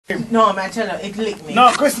No, man, tell you, it licked me.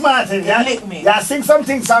 No, Chris Martin, yeah? It licked me. Yeah, sing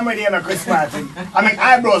something somebody, you know, Chris Martin. I mean,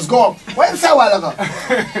 eyebrows go. What you say a while ago?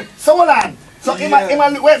 So hold on. So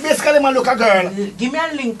basically, he look a girl. Give me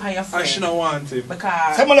a link by your friend. I shouldn't want him.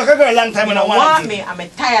 Because so he look a girl long time you and I don't want me. I'm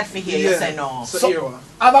tired for hear you say no. So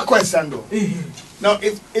I have a question though. Now,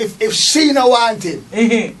 if she don't want him,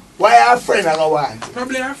 why her friend I don't want him?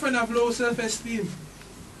 Probably her friend have low self-esteem.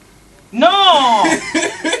 No!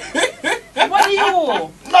 What are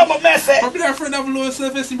you? No, but me say. Probably her friend have low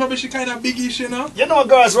self-esteem. Probably she kind of biggish, you know. You know,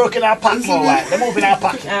 girls work in her pocket more, right? They move in her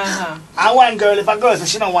pocket. And one girl, if a girl says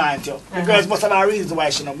she don't want you, the girls must have a reason why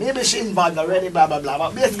she don't. Maybe she involved already, blah blah blah.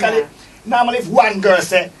 But basically, normally if one girl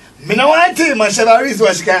say, me no want him, and she have a reason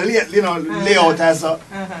why she can lay out and so.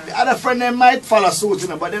 The other friend them might follow suit, you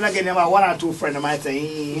know, but then again, there are one or two friends that might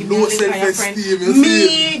say, low self-esteem.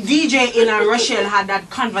 Me, DJ and Rochelle had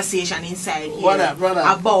that conversation inside here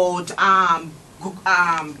about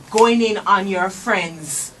going in on your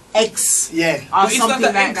friend's ex, or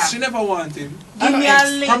something like that. She never want him. Give me a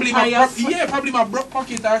link. Probably my broke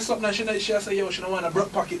pocket or something. She say, yo, she don't want a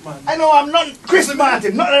broke pocket man. I know, I'm not Chris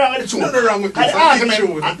Martin, nothing wrong with the truth. Nothing wrong with Chris.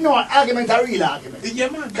 Argument a real argument. Yeah,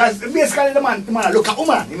 man. Because basically the man look at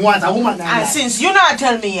woman, he wants a woman. And since you not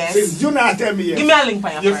tell me yes. Since you not tell me yes. Give me a link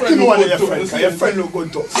by your friend. Give me one of your friends, your friend look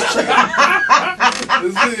good too.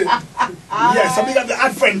 Yeah, so we got the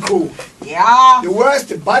hot friend crew. Yeah. The worst,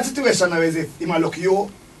 the bad situation now is if he might look you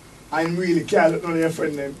and really can't look none of your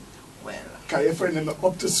friend them. Well. Because your friend them not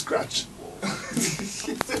up to scratch.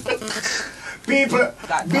 People,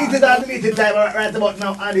 beat it and delete it time right about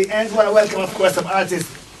now. And the ends, want to welcome, of course, some artists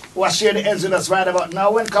who are sharing the ends with us right about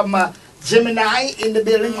now. Welcome Jemynie in the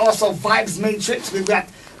building, also Vibes Matrix. We've got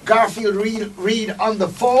Garfield Reed on the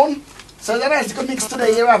phone. So it's a nice little mix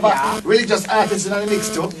today. You have religious artists in the mix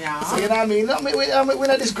too. Yeah. So you know what I mean? We're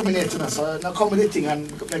not discriminating, so now come with the thing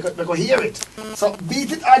and we go hear it. So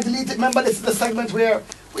beat it or delete it. Remember, this is the segment where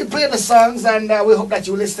we play the songs and we hope that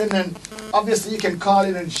you listen, and obviously you can call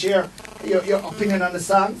in and share your opinion on the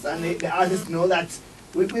songs, and the artists know that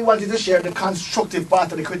we wanted to share the constructive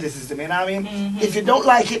part of the criticism, you know what I mean? If you don't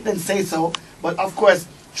like it, then say so, but of course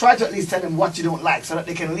try to at least tell them what you don't like so that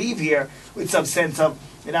they can leave here with some sense of,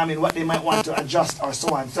 you know what I mean, what they might want to adjust or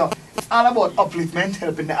so on. So it's all about upliftment,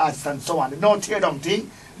 helping the artists and so on. No tear down thing,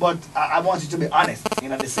 but I want you to be honest, you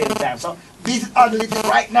know, at the same time. So beat it or delete it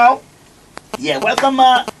right now. Yeah, welcome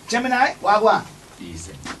Jemynie. Wagwan.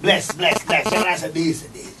 Decent. Bless. Jemynie said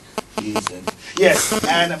decent. Yes,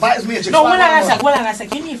 and Vibes Matrix. No, when I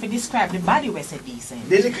said, you need to describe the body where say decent.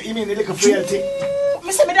 You mean the little frailty?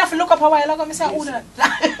 I said, I have to look up a while ago. I said, who that?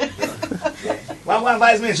 One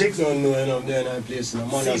Vibes Matrix. Don't know enough there in place. No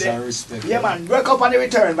manners and respect. Yeah, man. Work up on the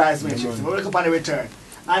return, Vibes Matrix. Work up on the return.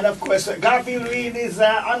 And of course, Garfield Reed is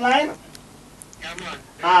online. Yeah, man.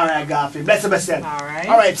 Alright, Garfield. Bless the best then. Alright.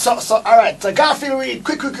 Alright, so Garfield Reed,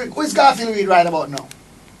 quick. Who is Garfield Reed right about now?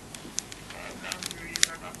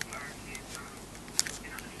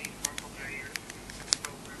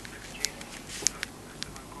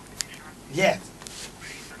 Yes.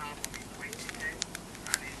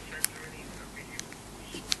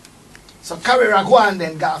 So carry go on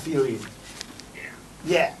then, Garfield Reed.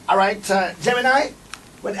 Yeah. Alright, Jemynie?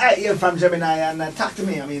 When I hear from Jemynie and talk to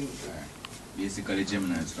me, I mean. Basically,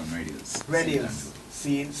 Jemynie is from Radios. Radios.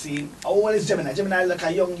 Scene. How old is Jemynie? Jemynie like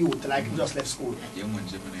a young youth, like just left school. Young one,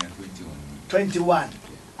 Jemynie 21. 21.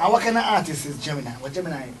 And what kind of artist is Jemynie? What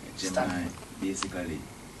Jemynie? Jemynie, basically,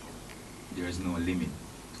 there is no limit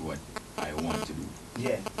to what I want to do.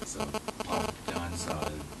 Yeah. So, pop,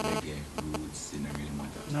 dancehall, reggae, roots, it don't really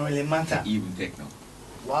matter. No really matter. Even techno.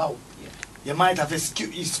 Wow. Yeah. You might have to skew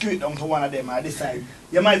it down to one of them at this side.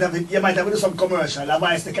 You might have to do some commercial.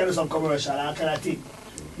 Advice they can do some commercial and kind of thing.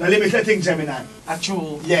 Now let me tell you thing, Jemynie.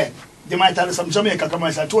 True. Yeah. They might have some Jamaica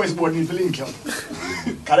commercial. Tourist board need to link you.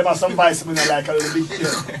 Because they have some vice me like a little big thing.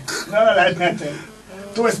 No, like that.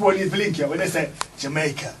 Tourist board need to link you. When they say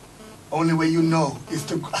Jamaica, only way you know is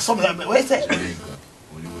to something like that. What is it? Jamaica,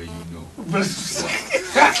 only way you know. What is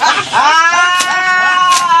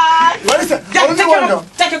it?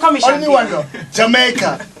 Take your commission. Only one though.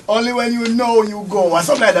 Jamaica. Only when you know you go. Or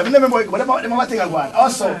something like that. Remember what thing I want.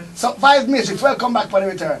 Also, so Vibes Matrix, welcome back for the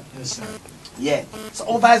return. Yes, sir. Yeah. So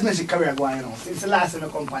how Vibes Matrix career going, you know? Since the last time you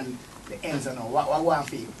come on the ends, you know, what go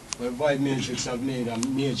feel? Well, Vibes Matrix have made a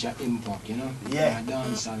major impact, you know? Yeah.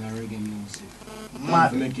 Dancehall and reggae music.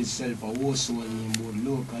 Mad. Make itself a household name both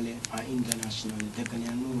locally and internationally. Taking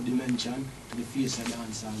a new dimension to the face of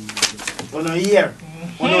dancehall music. On a year.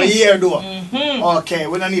 On a year though. Okay,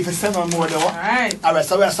 we don't need to send on more though. Alright. Alright,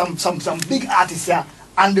 so we have some big artists here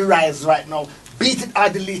on the rise right now. Beat It or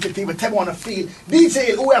Delete It, people. Tell me how to feel.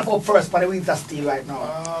 DJ, who we have up first for the Wheels of Steel right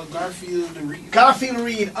now? Garfield Reed. Garfield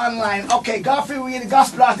Reed online. Okay, Garfield Reed, the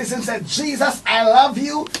gospel artist, and said, Jesus, I love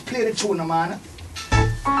you. Play the tune, man.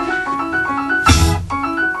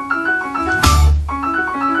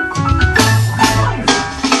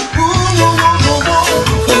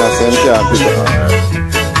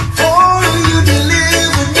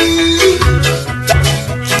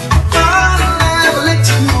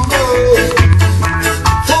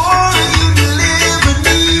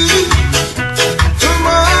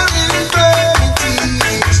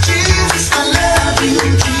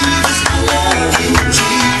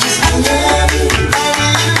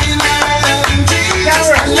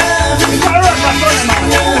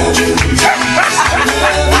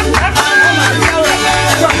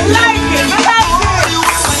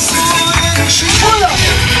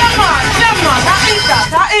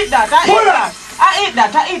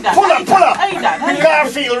 I eat that. Pull up. I eat that.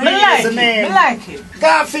 Garfield Reed is the name. I like it.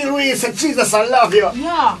 Garfield Reed said, Jesus, I love you.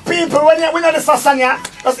 Yeah. People, when you know this song,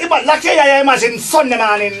 just like you imagine Sunday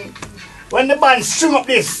morning, when the band string up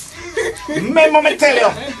this. Remember me tell you,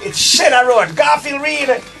 it's Cheddar Road. Garfield Reed,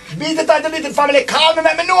 Beat It or Delete It family, call me,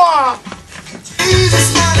 let me know.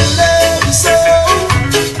 Jesus, I love you so.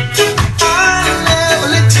 I'll never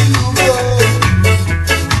let you go.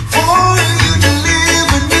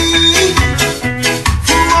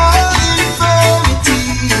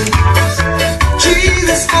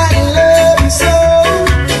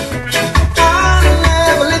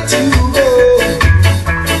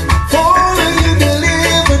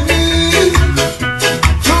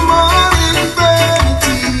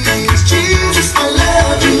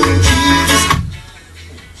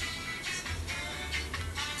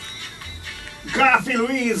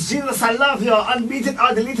 Jesus, I love you. Unbeat It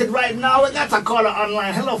or Delete It right now. We got a caller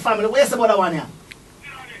online. Hello, family. Where's the brother one here?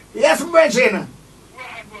 Yes, Virgin.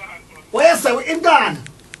 Where's the? Him gone.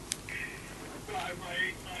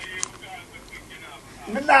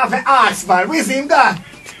 I'm not going to ask, man. Where's him gone?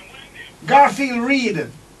 Garfield Reed.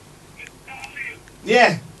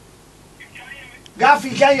 Yeah.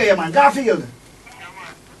 Garfield, can you hear you, man? Garfield.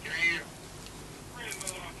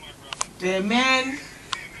 Amen.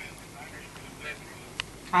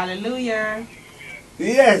 Hallelujah.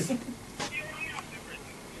 Yes.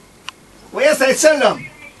 Where's the tell them?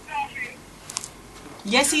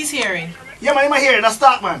 Yes, he's hearing. Yeah, man, he's hearing. That's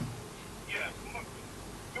start, man.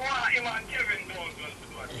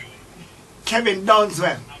 Kevin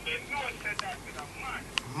Downswell.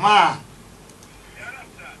 Ma.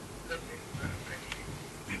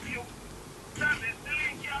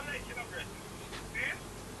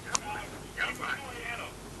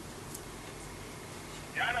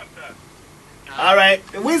 All right,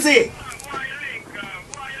 Wizzy.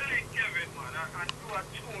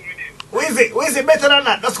 Wizzy, better than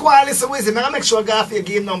that. That's why I listen to Wizzy. I'm going to make sure Garfield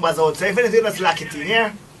give numbers out. So if anything, that's lock it in,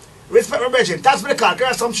 yeah? Respect my brethren. Thanks for the call.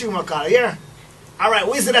 There's some tune call, yeah? All right,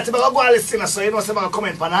 Wizzy, that's about to go and listen. So you know, I'm going to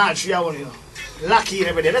comment on all three of you know. Lock in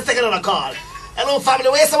every day. Let's take another call. Hello, family.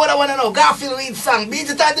 Where's what I want to know? Garfield Reed song. Beat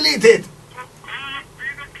It or Delete It.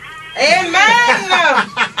 Amen.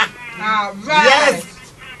 All right. Yes.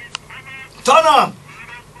 Turn on.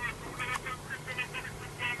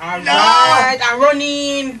 Alright, I'm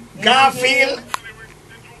running. Garfield,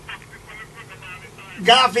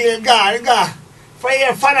 God. For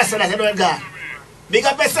your Fana, so that's what God. Big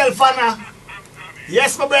up yourself, Fana.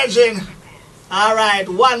 Yes, my brethren. Alright,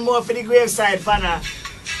 one more for the graveside, Fana.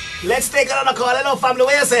 Let's take another call. Hello, family.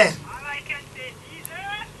 What you say?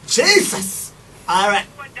 Jesus. Alright.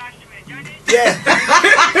 Yeah.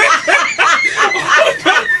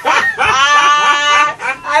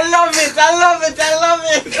 I love it.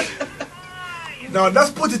 No,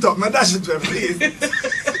 just put it up, man. Dash it to him, please.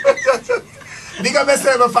 Big up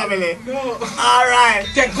yourself, family. No. Alright.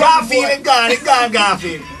 Garfield, it gone,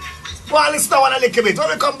 Garfield. Well, let's start one a little bit. When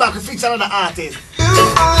we come back, we feature another artist.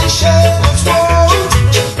 I share what's wrong.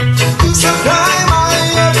 Supply my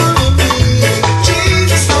every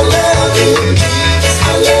Jesus, I love you. Jesus, I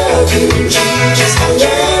love you. Jesus, I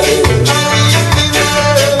love you. Jesus,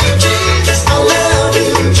 I love you. Jesus, I love you.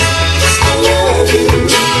 Jesus, I love you.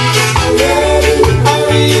 I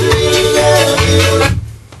really love you.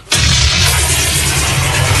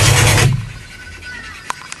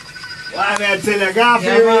 Well, I tell you,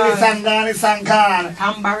 Garfield really sang gone.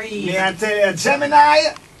 Tambourine. May I tell you,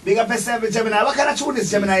 Jemynie, big up yourself with Jemynie. What kind of tune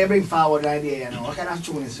is Jemynie you bring forward right here, you know? What kind of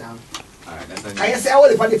tune is that? Can you say all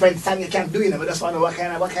the different song you can do, you know? But just want to know what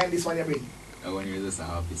kind of this one you bring? I want to use a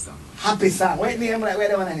happy song. Happy song. What name? Where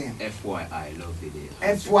the one name? F.Y.I. Lovely Day.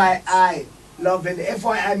 F.Y.I. Lovely day.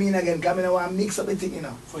 F.Y.I. mean again, come in and want to mix up the thing, you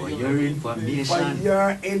know. For your information. For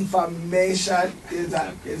your information is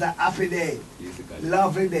a happy day.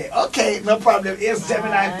 Lovely day. Okay, no problem. Here's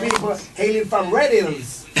Jemynie people hailing from Red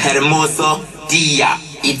Hills. Hermoso dia,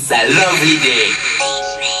 it's a lovely day.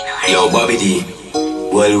 Yo, Bobby D,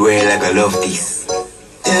 well, like I love this.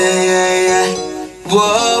 Yeah.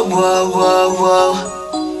 Whoa.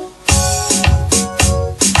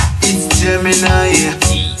 It's Jemynie, yeah.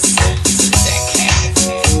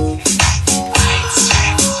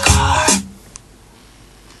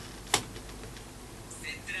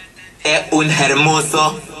 Un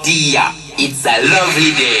hermoso dia, it's a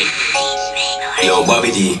lovely day. Yo, Bobby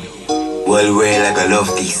D, well, like I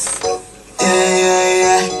love this.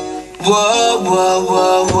 Yeah.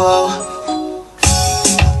 Whoa.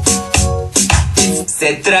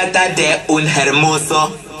 Se trata de un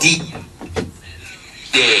hermoso día.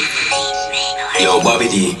 Yo, Bobby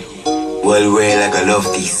D, well, like I love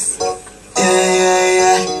this.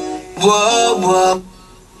 Yeah. Whoa.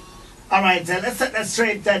 All right, let's set that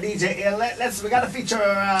straight, DJ. We gotta feature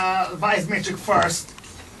Vice Matrix first.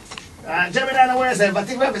 Jemynie, where is it? I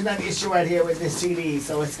think we're having an issue right here with this CD,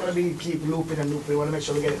 so it's gonna be keep looping and looping. We wanna make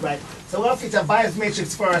sure we get it right. So we'll feature Vice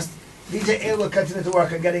Matrix first. DJ A will continue to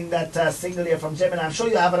work on getting that single here from Jemynie. I'm sure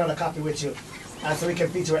you have another copy with you, so we can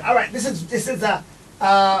feature it. All right, this is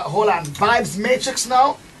hold on, Vibes Matrix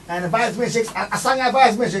now, and the Vibes Matrix, a song of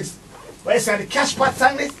Vibes Matrix. What is that? The Cash Pot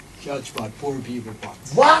song this? Cash Pot, poor people pot.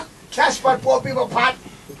 What? Cash Pot, poor people pot?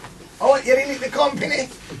 Oh, you didn't need the company?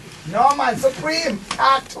 No man, Supreme.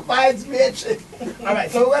 Talk to Vibes Matrix. All right,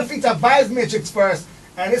 so we'll feature Vibes Matrix first,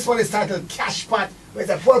 and this one is titled Cash Pot. It's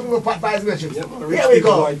a poor people pot Vibes Matrix. Yeah, here we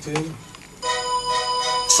go.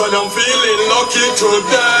 So I'm feeling lucky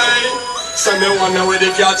today. So me wonder where the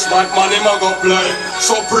catch pot money ma go play.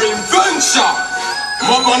 Supreme Venture.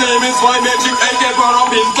 But my name is Y Magic, I get where I've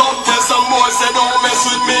been done. Tell some boys say don't mess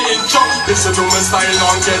with me in chop. Listen to my style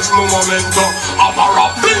and catch my momentum. I'm a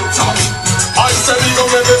rapinter. I say we go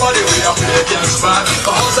everybody, we are play cash back.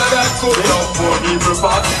 Cause I got good love for people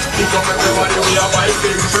pot. We go everybody, we are buy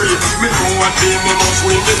big free. Me know one day me must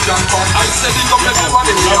win the jackpot. I say we go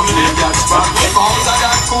everybody, we are play cash back. Cause I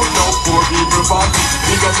got good love for people pot.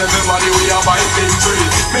 We go everybody, we are buy big free.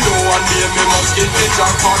 Me know one day me must get the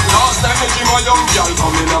jackpot. Last time I see my young girl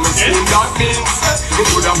come in and me sing, that means me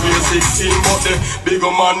could have played 16, but the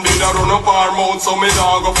bigger man did a run up our mouth, so me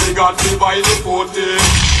dog up the got me by the 40.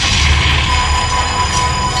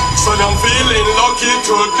 So I'm feeling lucky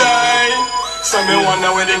today. So me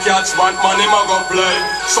wonder where the catch pot money ma go play.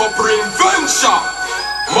 Supreme Venture.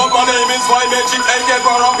 But my name is Y Magic, I get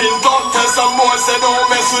where I've been done. Tell some boys say don't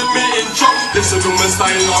mess with me in chop. Listen to my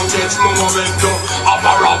style and catch my momentum. I'm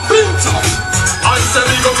a rapinter. I say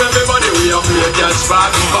we go everybody, we are play catch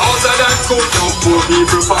back. Cause I got cook down poor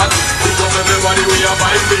people fat. We go everybody, we are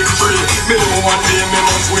buy big tree. Me know one day me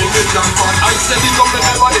must win the jackpot. I say we go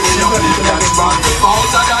everybody, we are play catch back.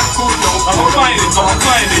 Cause I got cook down poor people fat.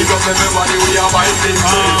 We go everybody, we are buy big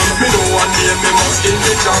tree. Me know one day me must win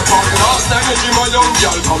the jackpot. Last time I see my young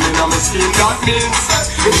girl come in on my skin, that means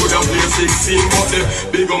me could have played 16, but the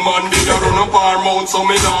bigger man did a run up our mouth, so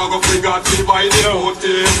me dog up we got me by the 40.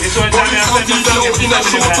 In a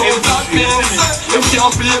shootout, that means you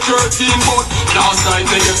can't play 13, but last night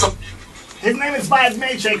they get some. His name is Vibes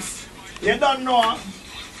Matrix. You don't know.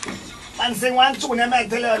 And sing one tune, I might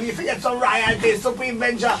tell you, if you get some royalties, Supreme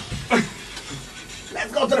Venture.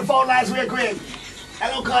 Let's go to the phone lines real quick.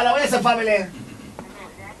 Hello, caller, where's the family?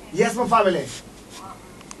 Yes, my family.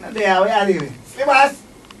 Now there, where are you? Slimmers?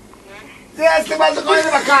 Yes, Slimmers, you're going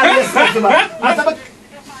to my car. Yes, Slimmers.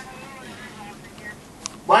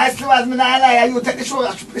 Why Slimmers, me not lie, you take the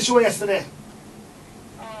show yesterday.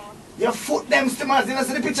 You foot them Slimmers, you don't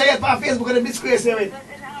see the picture yet on Facebook of the disgrace here with.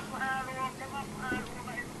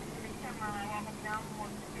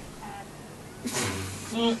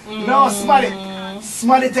 No,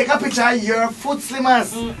 Smiley, take a picture of your foot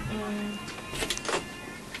Slimmers.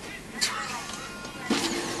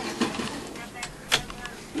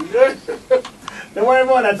 Don't worry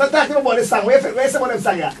about that. Stop talking about this song. Where's some of them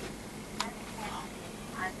song here?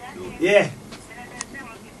 Yeah.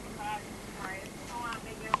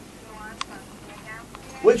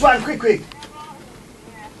 Which one? Quick.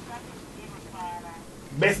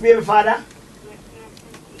 Best baby father?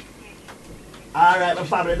 Alright, my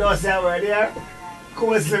family, don't say a word here.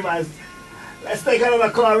 Cool, Slimmers. Let's take another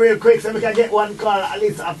call real quick so we can get one call at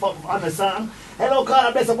least on the song. Hello,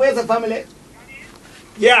 caller, bless up. Where's the family?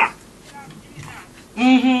 Yeah.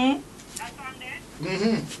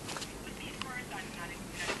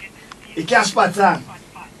 The cash pot song.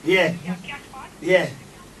 Yeah.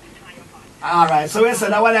 Alright, so we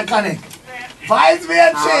said that one I connect. Vibes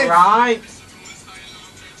Matrix. Alright.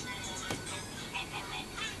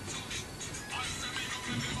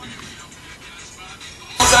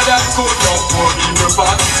 That good now for people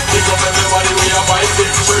back. Pick up everybody we are by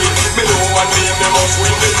victory. Me know one day me must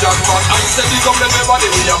win the jackpot. I said pick up everybody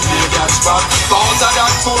we are play catch back. Cause of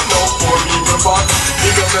that good now for people back.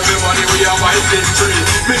 Pick up everybody we are by victory.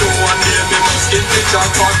 Me know one day me must get the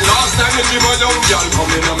jackpot. Last time me give a young girl come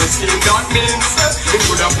in on me scheme. That means me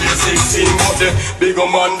could have played 16, but the bigger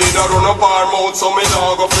man did a run up our mouth, so me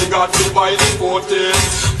now go figure me by the 14.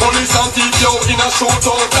 Police and thief you in a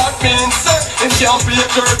shootout. That means it can't be a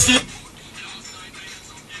 30.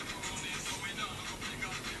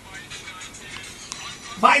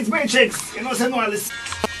 Vibes Matrix, you know, say no this.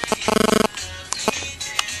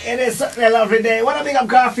 It is certainly a lovely day. Want to big up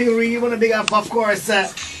Garfield Reed, want to big up, of course,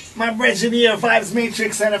 my brethren here, Vibes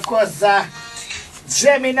Matrix, and of course,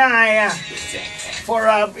 Jemynie, for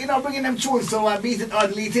you know, bringing them tunes to beat it or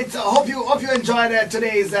delete it. So hope you enjoyed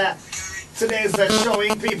today's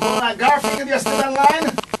showing, people. Garfield, you're still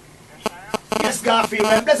online? Yes, Garfield,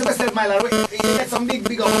 man. Bless yourself, my lord. You get some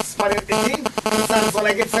big ups for the thing. Sounds so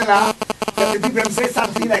like it's a lot. If the people say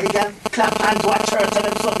something like you can clap hands to a church and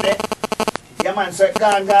them Sunday. Yeah, man, so go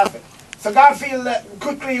on, Garfield. So, Garfield,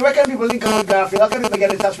 quickly, where can people link up with Garfield? How can people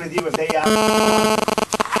get in touch with you if they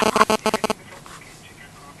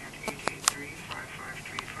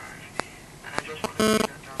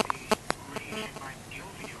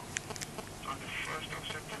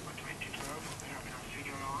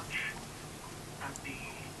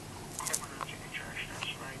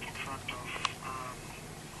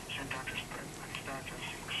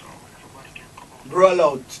roll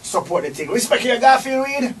out, support the thing. Respect your Garfield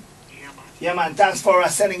Reed. Yeah, man. Thanks for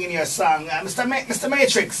sending in your song, Mr.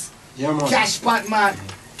 Matrix. Yeah, man. Cash Pot, man.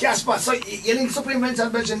 Cash Pot. So you link Supreme Mental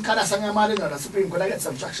Belgian Kada song your man, you know. The Supreme could I get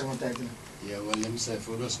some traction on that, you know? Yeah, well, themselves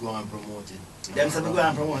will just go and promote it. Themselves will go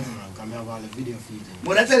and promote it. Come have all the video feed.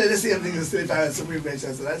 But I tell you the same thing as if I was Supreme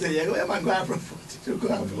Mental. So I tell you, yeah, man, go and promote it. You go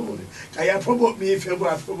and promote it. Can you promote me if you go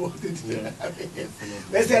and promote it? Yeah.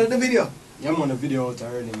 Let's tell the video. Yeah, I'm on the video out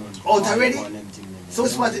already, man. Out already? So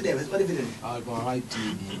what's what it there? What the video? All on Hype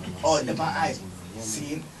TV. Oh, the Hype.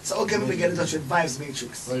 See? So how can we get in touch with Vibes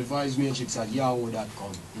Matrix? Well, Vibes Matrix at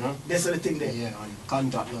yahoo.com. No? That's the thing there? Yeah, and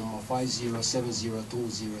contact number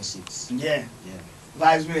 5070206. Yeah.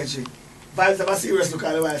 Vibes Matrix. Vibes have a serious look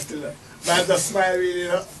at the wife still. Vibes are smile really, you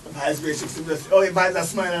know? Vibes Matrix. Oh, Vibes are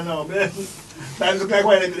smiling now. Vibes look like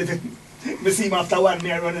one of them. I see him after 1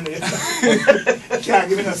 year running it. Can't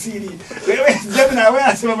give him a CD. Wait, Jemynie, where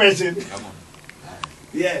are you mentioned? Come on.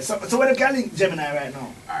 Yeah, so what you can link Jemynie right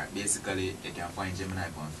now? Alright, basically you can find Jemynie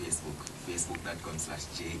on Facebook,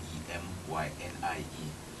 facebook.com/JEMYNIE,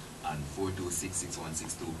 and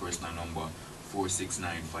 4266162, personal number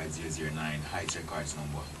 4695009, Heights Records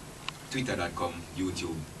number, twitter.com,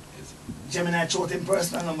 YouTube. Jemynie showed him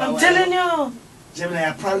personal number. I'm telling you. Jemynie,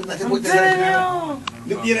 I'm proud that you put telling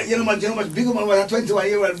you. You know much bigger man was a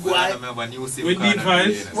 21-year-old boy. With deep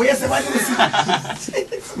vibes. What you say, what you see?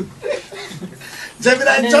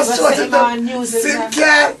 Jemynie just showed him SIM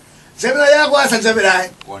card. Jemynie, you go and say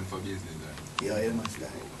Jemynie. One for business. Yeah, you must die.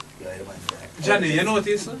 Johnny, you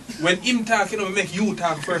notice? When him talk, you know, make you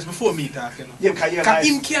talk first before me talk, you know. Yeah, because your Because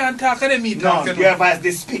him can't talk and then me talk, No, you know. your voice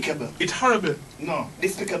despicable. It's horrible. No,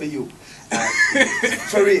 despicable you.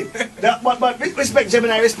 For real. But respect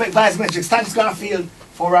Jemynie, respect Vibes Matrix. Thanks Garfield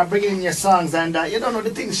for bringing in your songs, and you don't know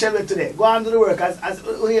the things Shelby today. Go on do the work as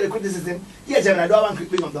we hear the criticism. Yeah, Jemynie, do I want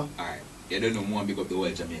quick big up though? Alright, you don't know more big up the whole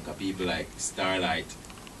Jamaica people like Starlight,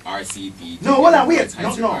 RCP. No, hold on, wait.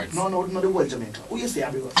 No, the whole Jamaica. Who you say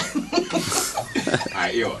I big up?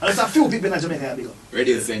 Alright, yo. There's a few people in Jamaica I big up.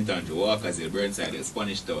 Radio St. Andrew, Walkersville, Burnside,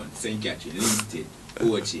 Spanish Town, St. Catherine, Linstead,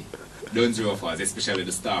 Ochi, Dunsrow Falls, especially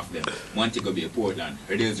the staff them, Montego Bay, Portland,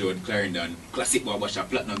 Radios Road, Clarendon, Classic Barbershop,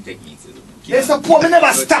 Platinum Techniques. There's a poor, me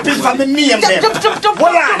never stop it from the name them.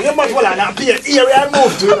 Hold on, you must hold on, and pay area and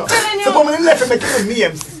move to, you know. So poor, me left him make the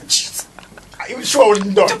names. You sure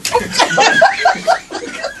wouldn't done.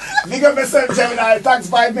 Big up myself, Jemynie. Thanks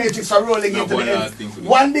Vibes Matrix for rolling into the end.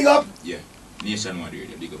 One big up? Yeah. Nationwide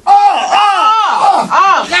Radio, big up.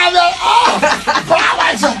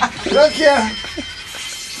 Look here.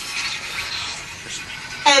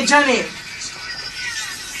 Hey, Johnny.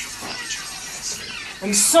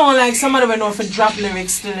 Him sound like somebody went off for drop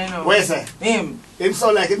lyrics still, you know. Where's that? Him. Him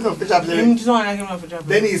sound like him enough for drop lyrics. Him sound like him enough for drop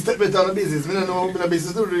Then lyrics. he stepped me down the business. I don't know what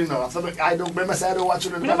business to do, you know. So I don't remember say I don't watch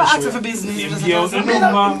you on We the never asked show. for business. We just Yeah, asked for no,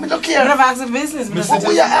 number. Look We here. never asked for business. We just What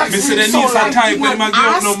were you asking? Mr. You Denise sound and like type you when I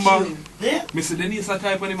asked give number. you. Yeah. Mr. Denise a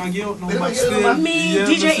type when him a get out now, When him a but get out, still. man. Me, yeah,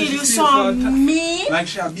 DJ Mr. Ilu still saw for a me. Like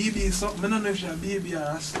she a baby or something. I don't know if she a baby or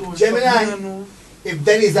a stone. Jemynie, I don't know. if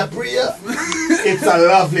that is a prayer, it's a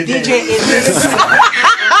lovely day. DJ Ilu.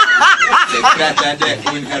 Se trata de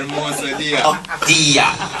un hermoso día. Día,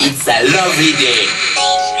 it's a lovely day.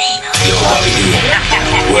 Yo, baby,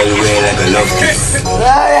 well, like a love kiss.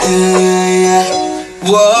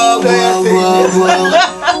 Whoa, whoa, whoa,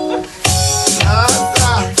 whoa.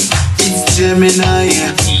 It's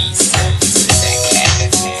Jemynie.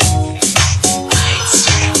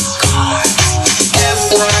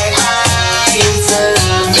 F.Y.I, it's a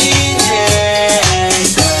lovely day.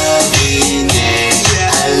 Lovely day.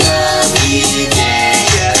 A lovely day.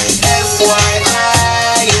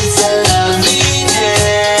 F.Y.I, it's a lovely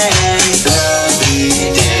day. Lovely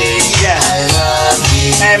day. A lovely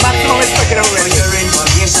day. Hey, Matt, no respect it already. Your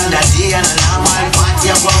information that day and a normal party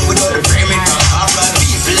I walk without the framing from half of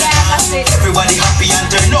people like everybody happy and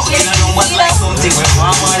turn out in a number like something with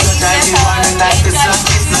one more no time to one no time to slap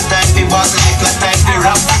it's no time to boss it's no time to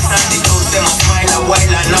rap and the toast them a smile a while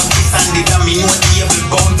and not kiss and the dummy no table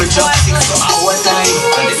bound for chopsticks so our time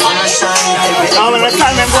and the sun a shine I'm gonna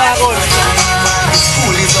tell them where I go.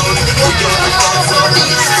 school is out we don't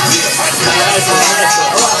have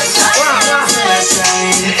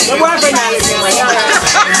The boyfriend now is here.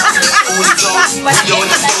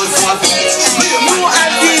 You are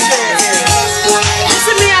DJ.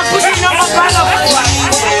 Listen me, I'm putting on my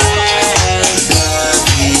brother.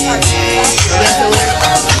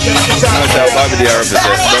 That's how Bobby D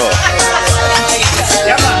represents, no.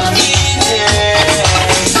 Yeah, man.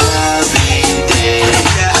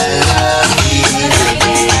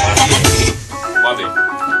 Bobby.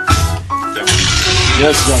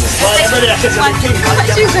 Yes, Johnny.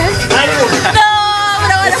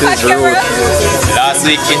 This is rude. Last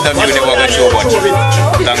week interview they were going to show bunch.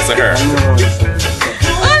 Thanks to her.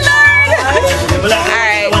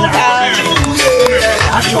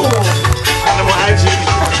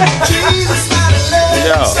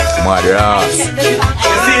 Yo, mother ass.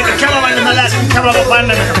 See, the cameraman in the last camera behind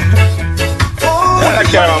them. I like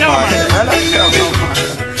cameraman.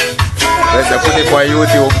 Let's put it for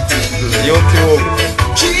YouTube. YouTube.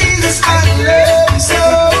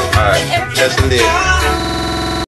 Alright, just leave.